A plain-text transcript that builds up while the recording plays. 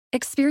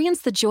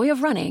Experience the joy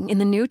of running in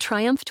the new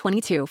Triumph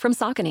 22 from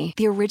Saucony,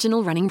 the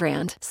original running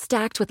brand.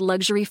 Stacked with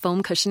luxury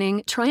foam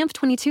cushioning, Triumph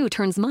 22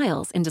 turns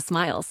miles into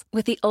smiles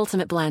with the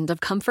ultimate blend of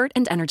comfort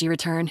and energy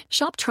return.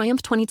 Shop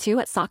Triumph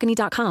 22 at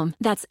Saucony.com.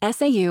 That's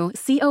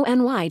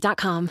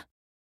SAUCONY.com.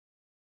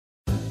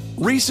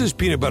 Reese's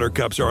peanut butter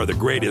cups are the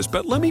greatest,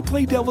 but let me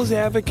play devil's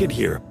advocate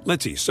here.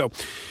 Let's see. So,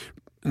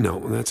 no,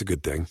 that's a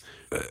good thing.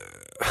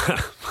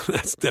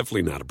 That's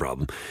definitely not a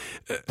problem.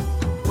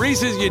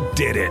 Reese's, you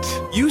did it.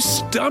 You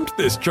stumped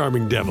this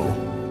charming devil.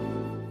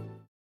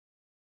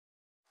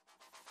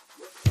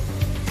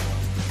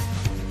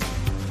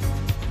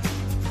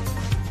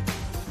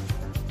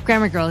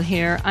 Grammar Girl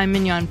here. I'm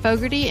Mignon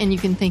Fogarty, and you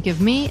can think of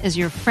me as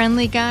your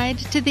friendly guide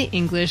to the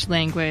English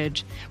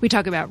language. We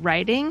talk about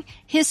writing,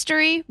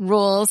 history,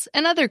 rules,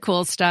 and other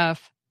cool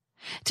stuff.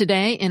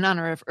 Today, in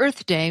honor of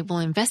Earth Day, we'll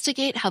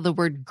investigate how the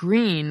word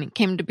green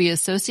came to be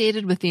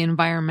associated with the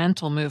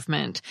environmental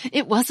movement.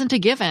 It wasn't a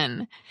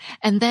given.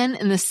 And then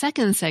in the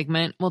second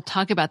segment, we'll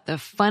talk about the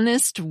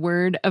funnest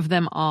word of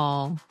them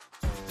all.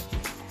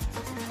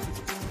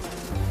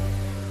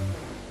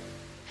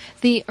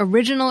 The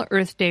original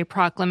Earth Day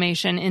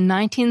proclamation in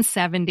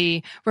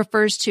 1970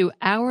 refers to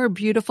our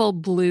beautiful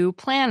blue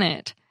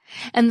planet.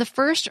 And the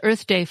first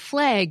Earth Day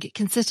flag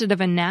consisted of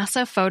a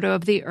NASA photo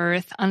of the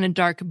Earth on a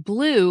dark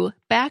blue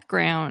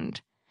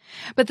background.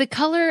 But the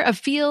color of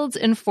fields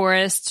and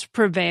forests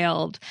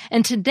prevailed.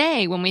 And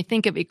today, when we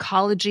think of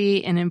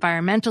ecology and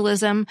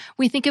environmentalism,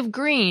 we think of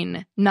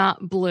green,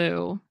 not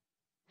blue.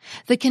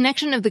 The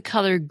connection of the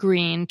color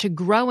green to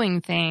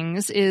growing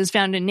things is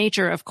found in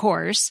nature, of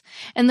course,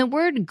 and the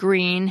word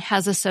green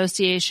has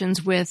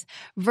associations with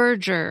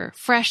verdure,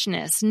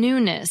 freshness,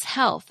 newness,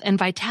 health, and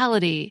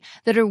vitality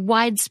that are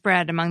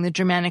widespread among the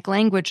Germanic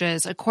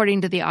languages,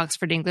 according to the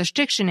Oxford English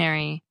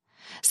Dictionary.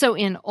 So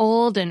in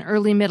Old and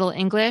Early Middle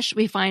English,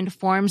 we find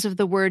forms of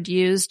the word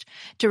used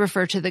to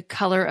refer to the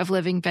color of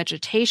living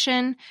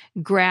vegetation,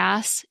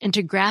 grass,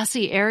 into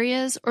grassy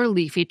areas or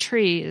leafy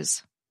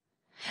trees.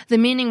 The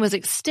meaning was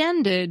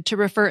extended to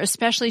refer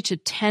especially to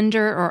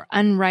tender or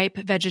unripe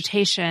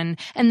vegetation,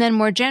 and then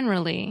more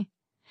generally.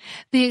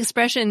 The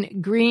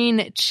expression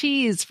green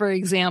cheese, for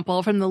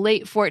example, from the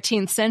late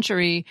 14th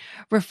century,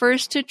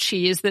 refers to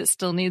cheese that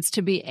still needs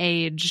to be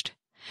aged.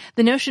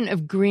 The notion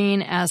of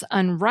green as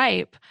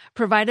unripe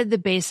provided the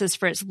basis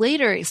for its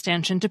later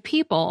extension to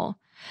people.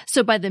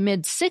 So by the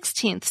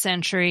mid-16th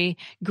century,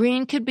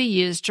 green could be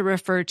used to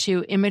refer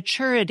to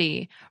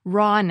immaturity,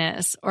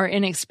 rawness, or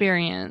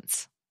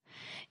inexperience.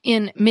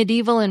 In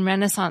medieval and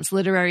Renaissance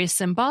literary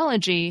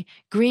symbology,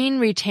 green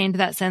retained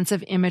that sense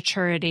of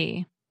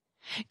immaturity.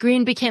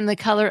 Green became the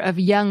color of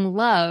young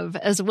love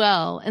as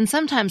well, and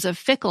sometimes of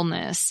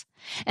fickleness,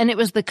 and it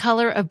was the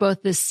color of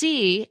both the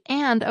sea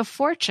and of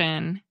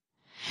fortune.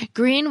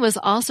 Green was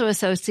also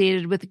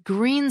associated with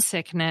green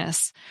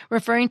sickness,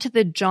 referring to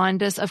the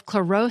jaundice of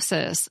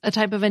chlorosis, a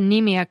type of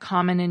anemia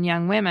common in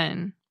young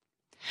women.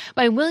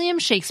 By William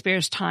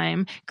Shakespeare's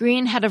time,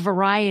 green had a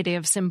variety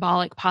of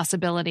symbolic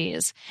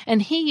possibilities,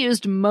 and he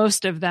used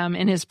most of them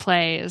in his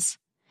plays.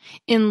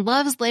 In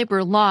Love's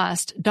Labor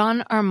Lost,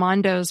 Don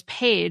Armando's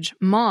page,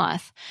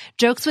 Moth,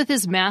 jokes with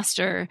his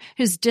master,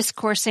 who's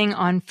discoursing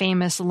on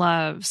famous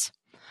loves.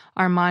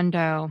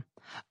 Armando: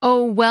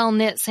 "Oh,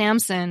 well-knit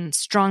Samson,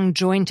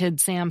 strong-jointed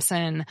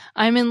Samson,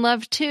 I'm in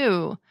love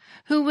too.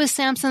 Who was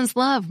Samson's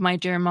love, my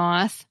dear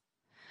Moth?"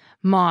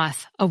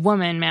 Moth: "A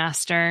woman,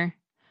 master."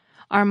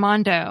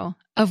 Armando: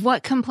 "Of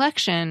what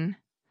complexion?"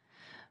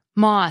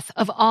 Moth: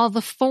 "Of all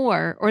the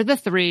four, or the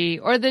three,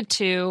 or the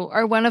two,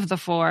 or one of the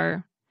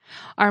four."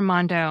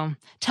 Armando: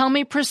 "Tell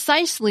me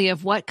precisely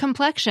of what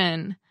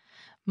complexion?"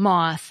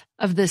 Moth: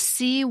 "Of the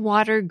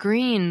sea-water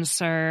green,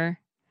 sir."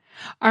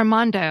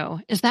 Armando: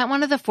 "Is that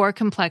one of the four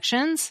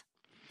complexions?"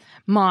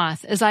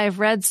 Moth: "As I have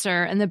read,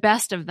 sir, and the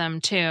best of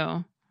them,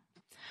 too."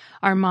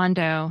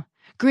 Armando: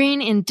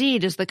 "Green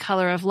indeed is the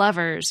color of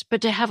lovers,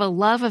 but to have a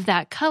love of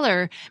that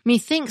color,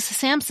 methinks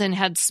Samson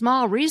had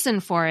small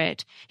reason for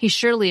it. He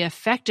surely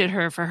affected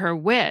her for her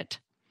wit."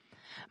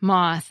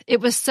 Moth: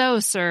 "It was so,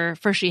 sir,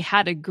 for she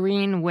had a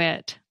green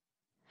wit."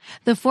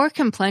 The four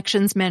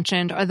complexions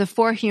mentioned are the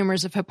four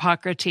humors of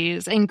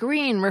Hippocrates, and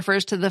green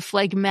refers to the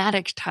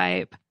phlegmatic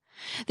type.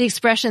 The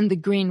expression "the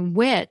green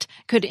wit"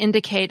 could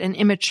indicate an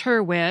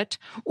immature wit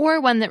or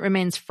one that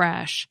remains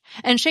fresh,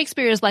 and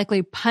Shakespeare is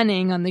likely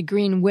punning on the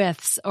green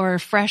withs or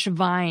fresh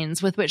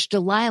vines with which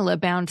Delilah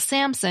bound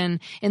Samson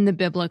in the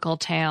biblical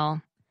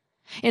tale.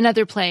 In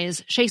other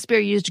plays,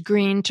 Shakespeare used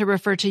green to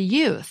refer to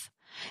youth.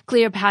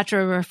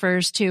 Cleopatra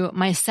refers to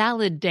 "my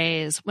salad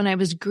days when I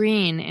was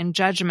green in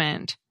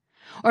judgment."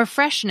 Or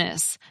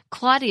freshness,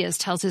 Claudius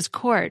tells his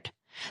court,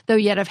 "Though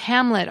yet of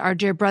Hamlet, our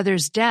dear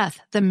brother's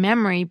death, the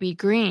memory be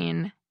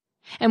green."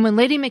 And when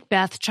Lady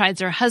Macbeth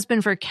chides her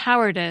husband for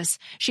cowardice,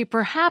 she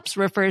perhaps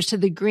refers to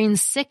the green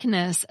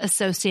sickness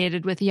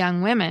associated with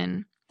young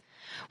women.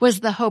 "Was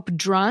the hope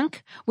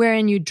drunk,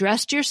 wherein you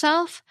dressed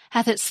yourself?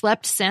 Hath it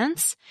slept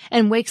since,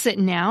 and wakes it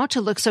now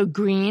to look so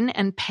green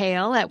and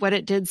pale at what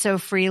it did so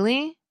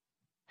freely?"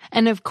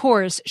 And of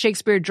course,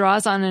 Shakespeare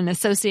draws on an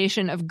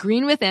association of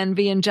green with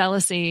envy and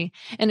jealousy,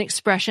 and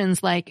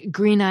expressions like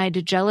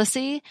green-eyed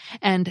jealousy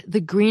and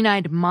the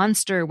green-eyed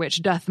monster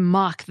which doth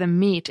mock the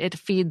meat it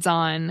feeds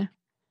on.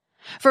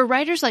 For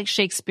writers like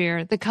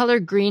Shakespeare, the color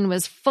green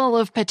was full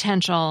of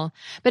potential,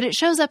 but it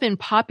shows up in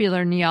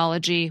popular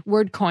neology,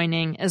 word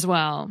coining as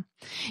well.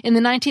 In the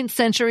 19th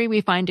century,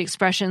 we find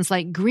expressions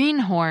like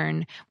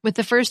greenhorn, with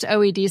the first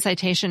OED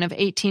citation of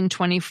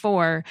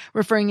 1824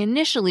 referring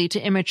initially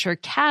to immature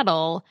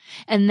cattle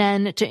and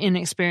then to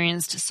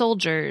inexperienced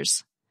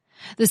soldiers.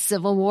 The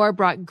Civil War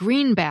brought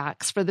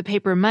greenbacks for the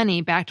paper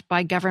money backed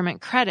by government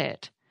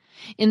credit.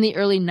 In the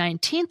early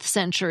 19th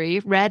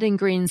century, red and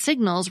green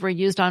signals were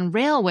used on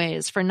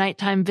railways for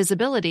nighttime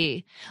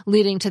visibility,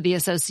 leading to the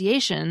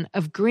association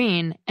of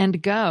green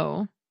and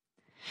go.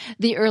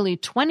 The early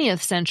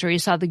 20th century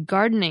saw the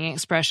gardening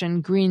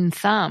expression green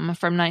thumb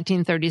from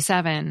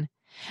 1937.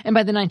 And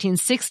by the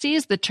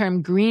 1960s, the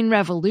term green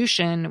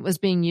revolution was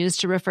being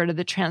used to refer to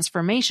the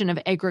transformation of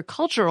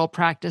agricultural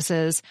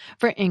practices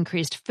for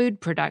increased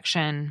food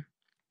production.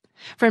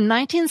 From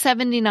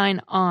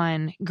 1979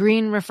 on,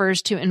 green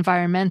refers to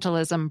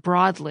environmentalism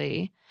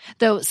broadly,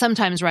 though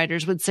sometimes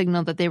writers would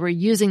signal that they were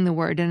using the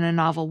word in a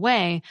novel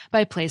way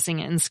by placing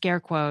it in scare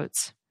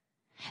quotes.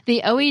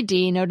 The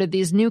OED noted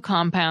these new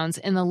compounds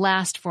in the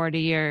last 40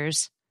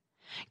 years.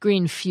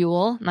 Green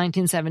fuel,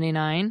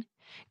 1979,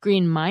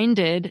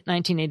 green-minded,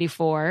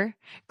 1984,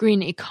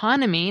 green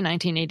economy,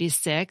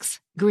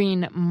 1986,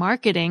 green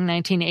marketing,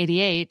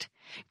 1988,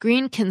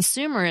 green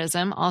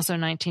consumerism, also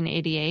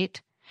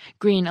 1988,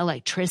 green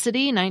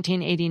electricity,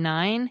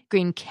 1989,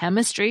 green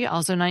chemistry,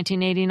 also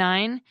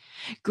 1989,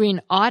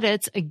 green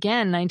audits,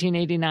 again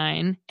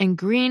 1989, and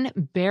green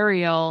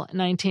burial,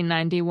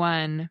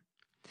 1991.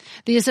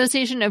 The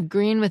association of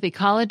green with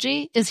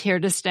ecology is here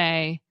to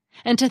stay.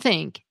 And to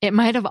think, it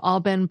might have all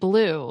been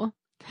blue.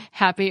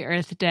 Happy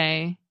Earth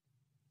Day.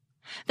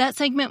 That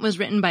segment was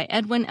written by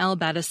Edwin L.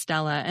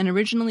 Battistella and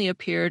originally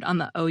appeared on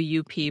the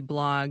OUP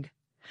blog.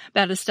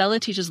 Battistella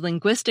teaches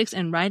linguistics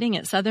and writing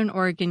at Southern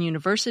Oregon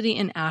University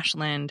in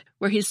Ashland,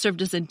 where he's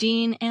served as a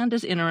dean and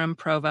as interim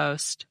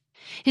provost.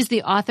 He's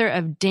the author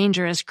of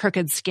Dangerous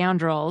Crooked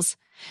Scoundrels,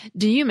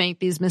 Do You Make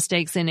These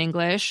Mistakes in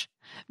English?,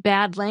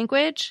 Bad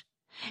Language,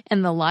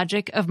 and The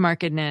Logic of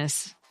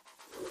Markedness.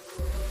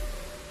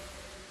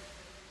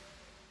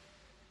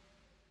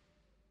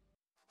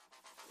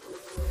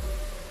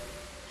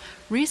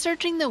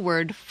 Researching the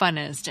word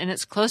funnest and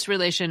its close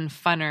relation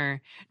funner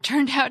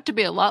turned out to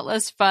be a lot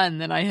less fun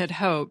than I had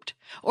hoped,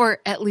 or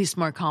at least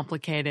more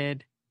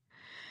complicated.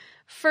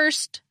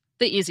 First,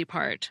 the easy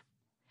part.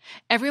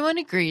 Everyone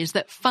agrees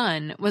that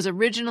fun was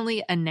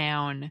originally a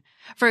noun.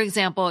 For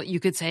example, you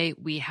could say,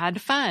 we had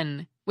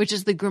fun, which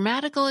is the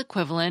grammatical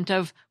equivalent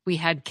of we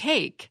had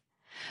cake.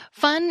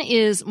 Fun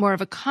is more of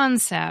a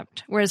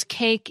concept, whereas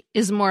cake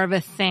is more of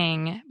a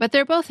thing, but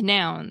they're both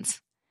nouns.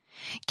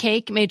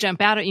 Cake may jump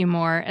out at you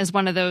more as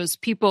one of those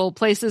people,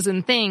 places,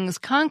 and things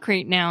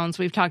concrete nouns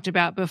we've talked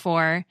about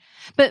before,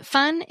 but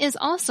fun is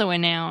also a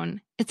noun.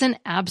 It's an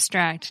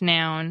abstract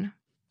noun.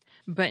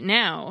 But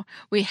now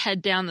we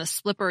head down the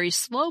slippery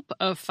slope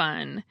of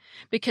fun,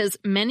 because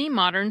many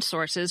modern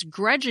sources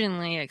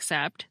grudgingly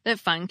accept that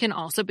fun can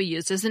also be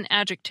used as an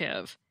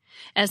adjective,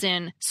 as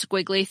in,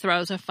 Squiggly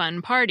throws a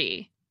fun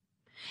party.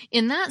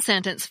 In that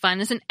sentence,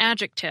 fun is an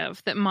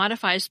adjective that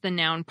modifies the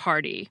noun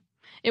party.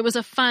 It was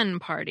a fun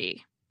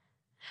party.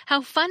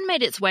 How fun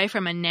made its way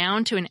from a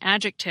noun to an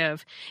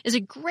adjective is a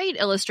great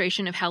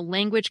illustration of how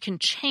language can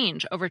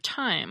change over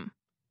time.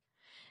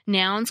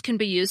 Nouns can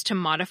be used to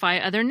modify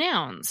other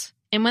nouns,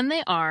 and when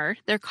they are,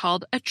 they're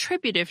called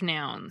attributive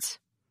nouns.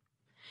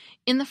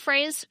 In the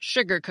phrase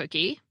sugar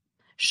cookie,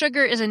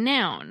 sugar is a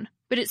noun,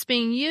 but it's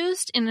being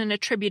used in an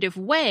attributive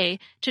way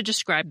to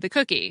describe the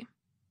cookie.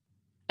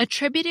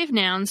 Attributive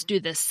nouns do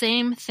the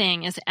same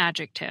thing as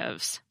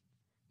adjectives.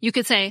 You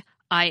could say,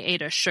 I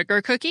ate a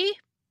sugar cookie,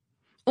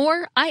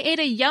 or I ate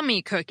a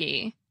yummy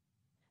cookie.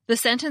 The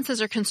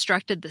sentences are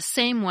constructed the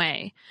same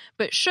way,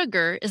 but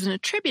sugar is an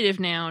attributive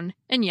noun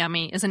and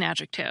yummy is an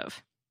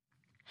adjective.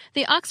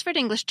 The Oxford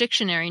English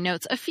Dictionary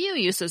notes a few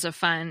uses of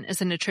fun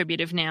as an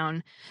attributive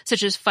noun,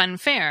 such as fun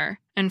fair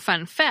and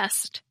fun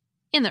fest,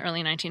 in the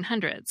early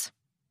 1900s.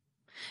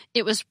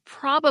 It was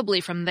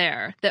probably from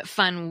there that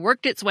fun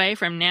worked its way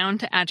from noun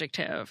to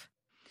adjective.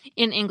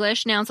 In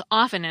English, nouns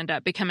often end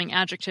up becoming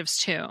adjectives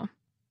too.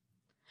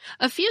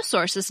 A few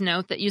sources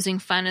note that using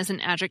fun as an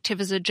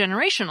adjective is a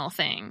generational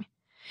thing.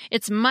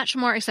 It's much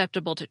more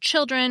acceptable to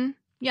children,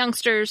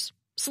 youngsters,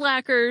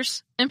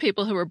 slackers, and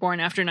people who were born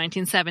after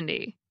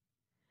 1970.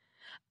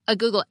 A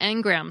Google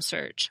Ngram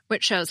search,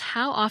 which shows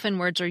how often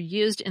words are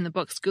used in the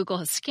books Google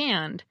has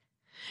scanned,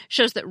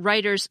 shows that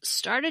writers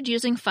started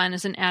using fun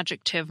as an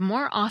adjective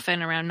more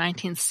often around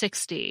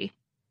 1960,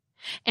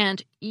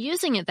 and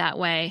using it that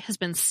way has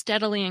been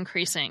steadily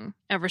increasing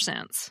ever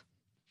since.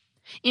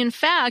 In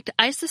fact,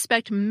 I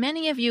suspect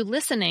many of you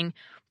listening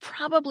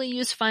probably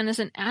use fun as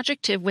an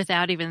adjective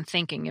without even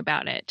thinking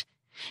about it,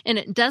 and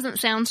it doesn't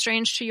sound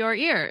strange to your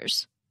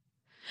ears.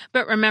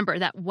 But remember,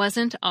 that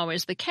wasn't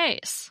always the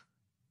case.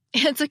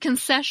 It's a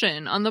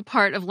concession on the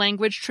part of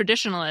language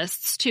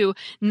traditionalists to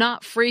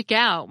not freak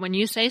out when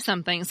you say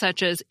something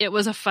such as, "It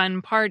was a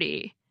fun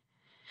party."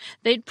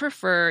 They'd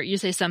prefer you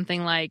say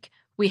something like,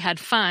 "We had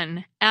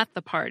fun at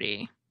the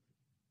party."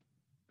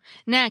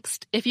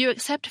 Next, if you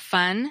accept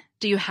fun,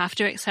 do you have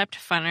to accept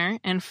funner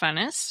and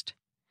funnest?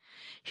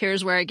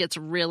 Here's where it gets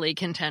really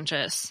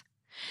contentious.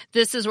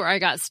 This is where I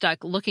got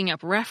stuck looking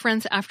up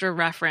reference after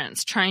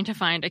reference, trying to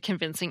find a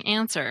convincing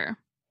answer.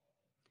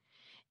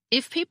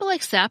 If people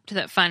accept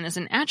that fun is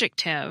an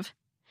adjective,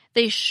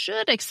 they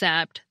should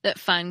accept that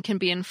fun can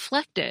be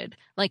inflected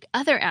like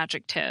other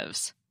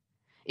adjectives.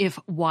 If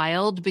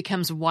wild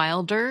becomes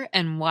wilder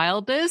and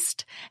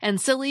wildest, and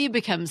silly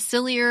becomes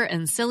sillier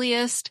and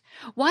silliest,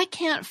 why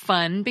can't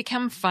fun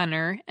become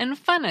funner and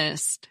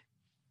funnest?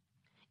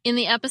 In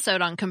the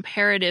episode on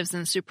comparatives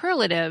and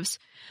superlatives,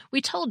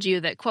 we told you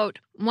that, quote,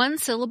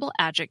 one-syllable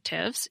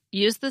adjectives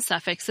use the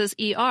suffixes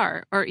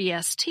er or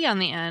est on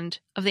the end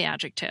of the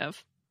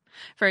adjective.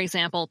 For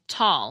example,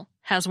 tall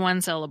has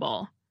one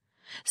syllable.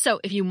 So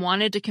if you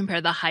wanted to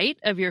compare the height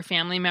of your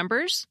family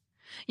members,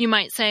 you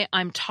might say,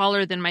 "I'm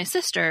taller than my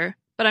sister,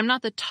 but I'm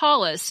not the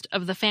tallest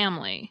of the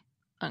family,"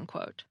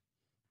 unquote.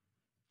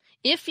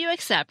 If you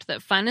accept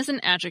that fun is an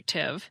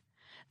adjective,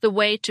 the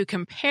way to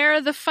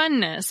compare the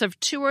funness of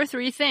two or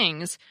three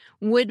things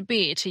would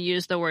be to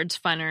use the words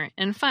funner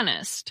and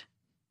funnest.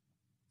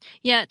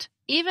 Yet,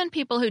 even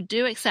people who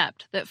do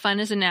accept that fun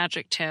is an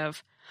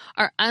adjective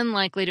are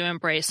unlikely to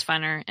embrace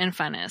funner and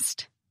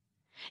funnest.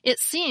 It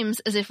seems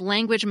as if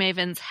language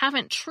mavens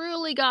haven't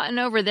truly gotten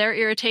over their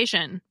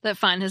irritation that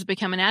fun has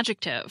become an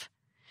adjective,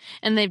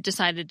 and they've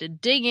decided to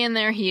dig in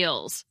their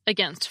heels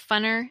against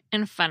funner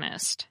and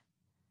funnest.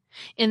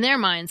 In their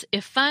minds,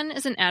 if fun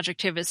as an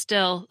adjective is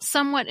still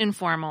somewhat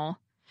informal,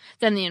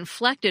 then the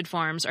inflected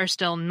forms are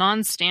still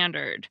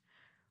non-standard,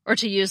 or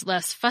to use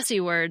less fussy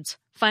words,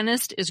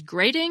 funnest is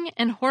grating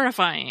and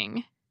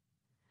horrifying.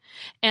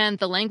 And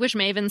the language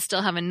mavens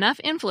still have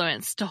enough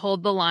influence to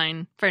hold the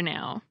line for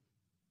now.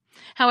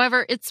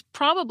 However, it's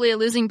probably a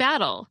losing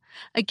battle.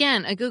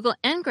 Again, a Google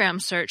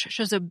Ngram search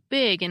shows a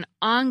big and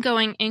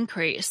ongoing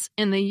increase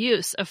in the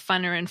use of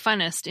funner and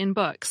funnest in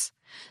books,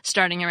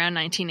 starting around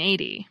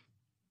 1980.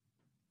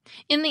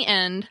 In the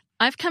end,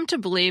 I've come to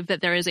believe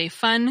that there is a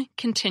fun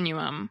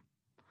continuum.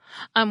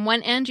 On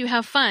one end, you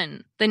have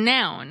fun, the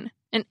noun,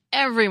 and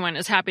everyone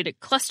is happy to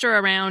cluster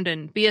around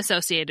and be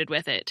associated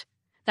with it.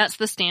 That's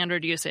the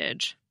standard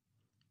usage.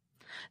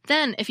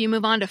 Then, if you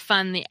move on to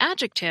fun, the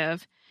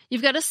adjective,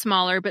 you've got a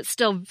smaller but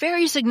still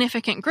very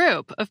significant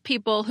group of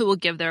people who will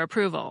give their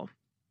approval.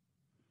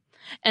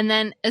 And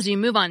then, as you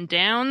move on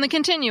down the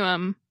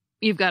continuum,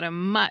 you've got a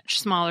much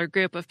smaller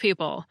group of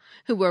people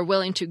who are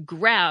willing to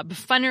grab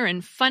funner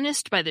and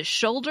funnest by the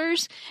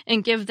shoulders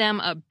and give them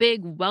a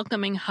big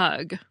welcoming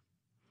hug.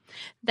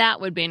 That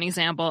would be an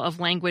example of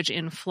language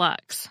in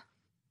flux.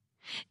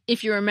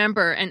 If you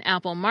remember an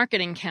Apple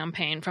marketing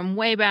campaign from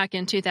way back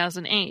in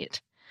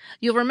 2008,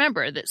 you'll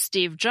remember that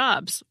Steve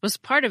Jobs was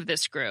part of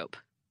this group.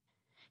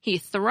 He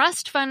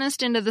thrust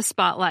funnest into the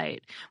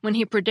spotlight when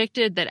he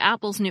predicted that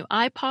Apple's new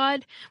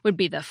iPod would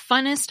be the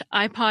funnest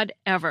iPod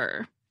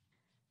ever.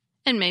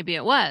 And maybe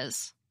it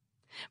was.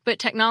 But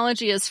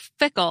technology is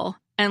fickle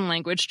and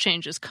language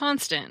change is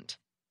constant.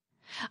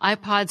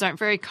 iPods aren't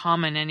very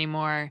common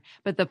anymore,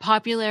 but the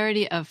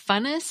popularity of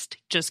funnest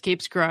just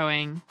keeps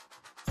growing.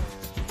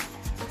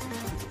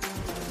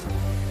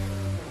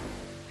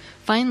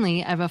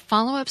 Finally, I have a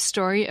follow-up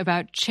story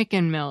about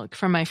chicken milk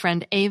from my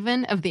friend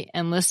Avon of the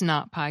Endless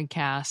Knot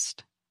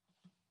podcast.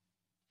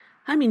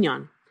 Hi,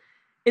 Mignon.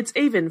 It's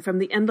Avon from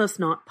the Endless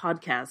Knot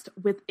podcast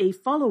with a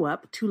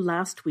follow-up to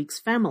last week's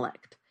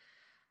Familect.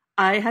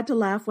 I had to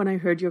laugh when I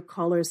heard your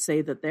callers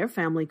say that their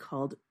family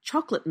called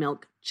chocolate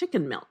milk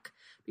chicken milk,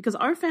 because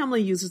our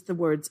family uses the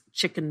words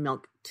chicken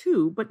milk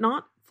too, but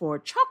not for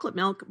chocolate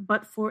milk,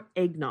 but for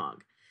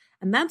eggnog.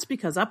 And that's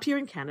because up here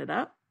in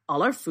Canada,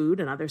 all our food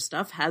and other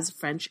stuff has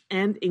French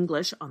and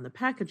English on the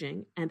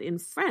packaging, and in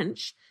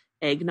French,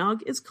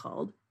 eggnog is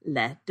called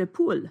lait de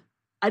poule.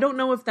 I don't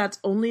know if that's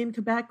only in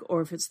Quebec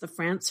or if it's the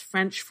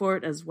French for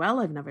it as well.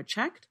 I've never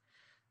checked.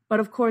 But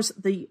of course,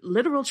 the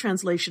literal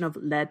translation of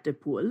lait de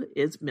poule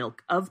is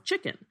milk of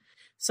chicken.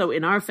 So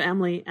in our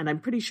family, and I'm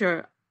pretty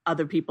sure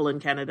other people in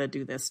Canada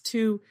do this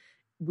too,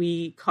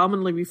 we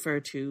commonly refer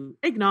to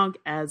eggnog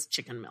as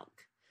chicken milk.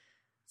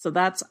 So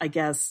that's, I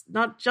guess,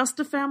 not just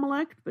a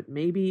Familect, but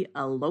maybe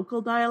a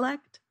local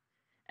dialect.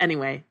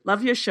 Anyway,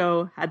 love your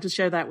show. Had to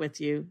share that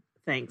with you.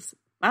 Thanks.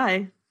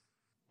 Bye.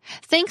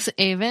 Thanks,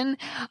 Avon.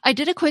 I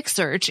did a quick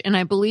search, and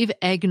I believe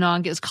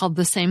eggnog is called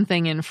the same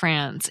thing in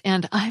France.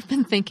 And I've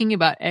been thinking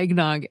about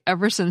eggnog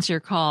ever since your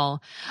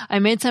call. I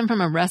made some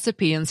from a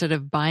recipe instead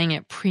of buying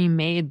it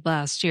pre-made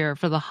last year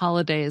for the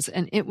holidays,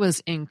 and it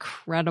was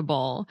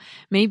incredible.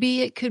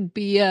 Maybe it could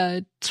be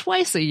a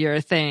twice-a-year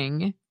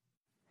thing.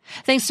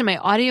 Thanks to my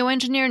audio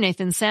engineer,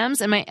 Nathan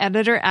Sams, and my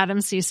editor,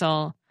 Adam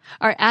Cecil.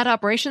 Our ad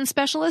operations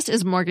specialist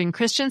is Morgan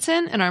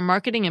Christensen, and our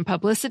marketing and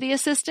publicity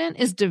assistant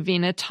is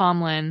Davina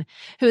Tomlin,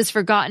 who has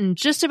forgotten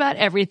just about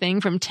everything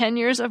from 10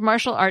 years of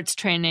martial arts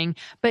training,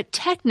 but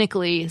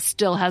technically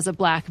still has a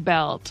black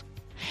belt.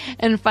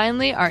 And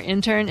finally, our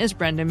intern is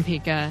Brendan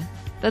Pica.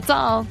 That's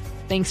all.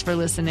 Thanks for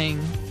listening.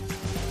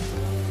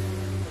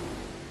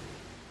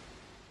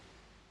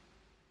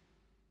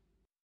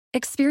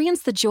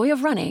 Experience the joy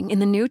of running in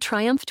the new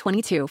Triumph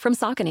 22 from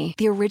Saucony,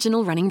 the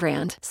original running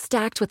brand.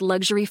 Stacked with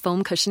luxury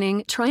foam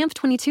cushioning, Triumph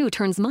 22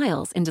 turns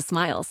miles into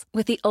smiles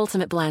with the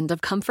ultimate blend of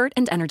comfort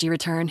and energy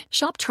return.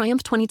 Shop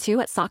Triumph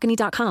 22 at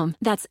Saucony.com.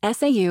 That's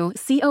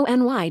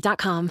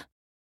SAUCONY.com.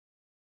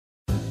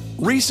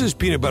 Reese's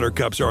peanut butter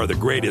cups are the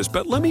greatest,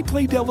 but let me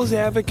play devil's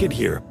advocate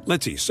here.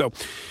 Let's see. So,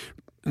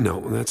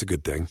 no, that's a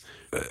good thing.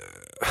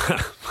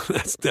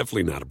 That's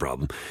definitely not a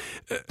problem.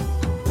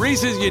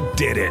 Reese's, you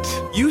did it.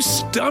 You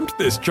stumped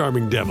this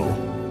charming devil.